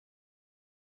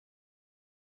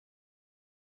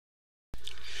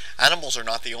Animals are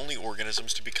not the only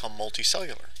organisms to become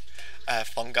multicellular.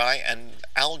 Fungi and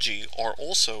algae are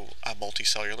also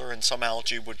multicellular, and some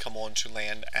algae would come onto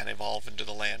land and evolve into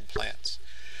the land plants.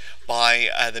 By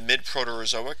the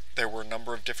mid-Proterozoic, there were a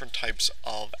number of different types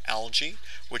of algae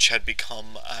which had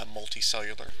become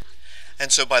multicellular.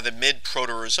 And so by the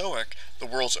mid-Proterozoic, the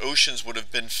world's oceans would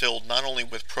have been filled not only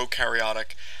with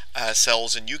prokaryotic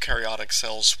cells and eukaryotic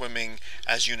cells swimming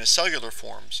as unicellular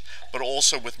forms, but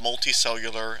also with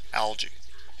multicellular algae.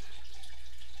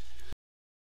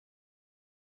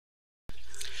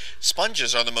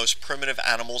 Sponges are the most primitive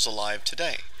animals alive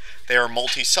today. They are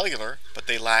multicellular, but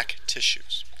they lack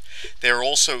tissues. They are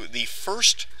also the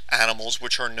first animals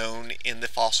which are known in the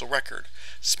fossil record.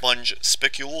 Sponge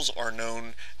spicules are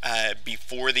known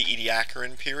before the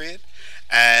Ediacaran period,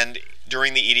 and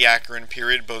during the Ediacaran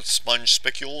period, both sponge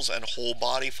spicules and whole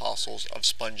body fossils of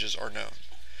sponges are known.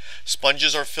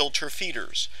 Sponges are filter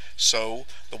feeders, so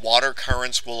the water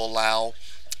currents will allow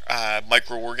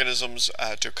microorganisms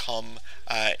to come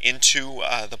into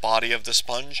the body of the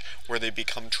sponge, where they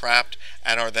become trapped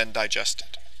and are then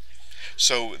digested.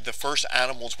 So the first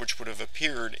animals which would have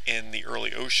appeared in the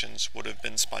early oceans would have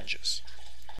been sponges.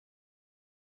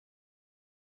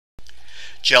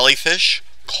 Jellyfish,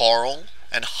 coral,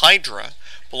 and hydra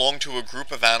belong to a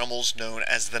group of animals known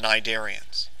as the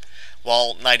cnidarians.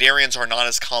 While cnidarians are not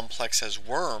as complex as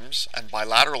worms and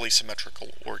bilaterally symmetrical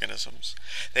organisms,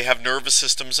 they have nervous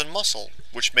systems and muscle,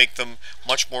 which make them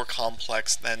much more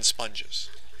complex than sponges.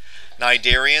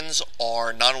 Cnidarians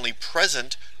are not only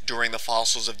present during the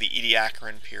fossils of the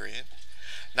Ediacaran period.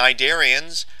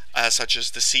 Cnidarians, such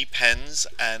as the sea pens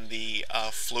and the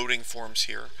floating forms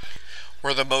here,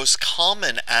 were the most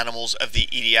common animals of the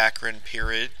Ediacaran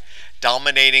period,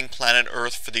 dominating planet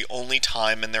Earth for the only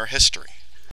time in their history.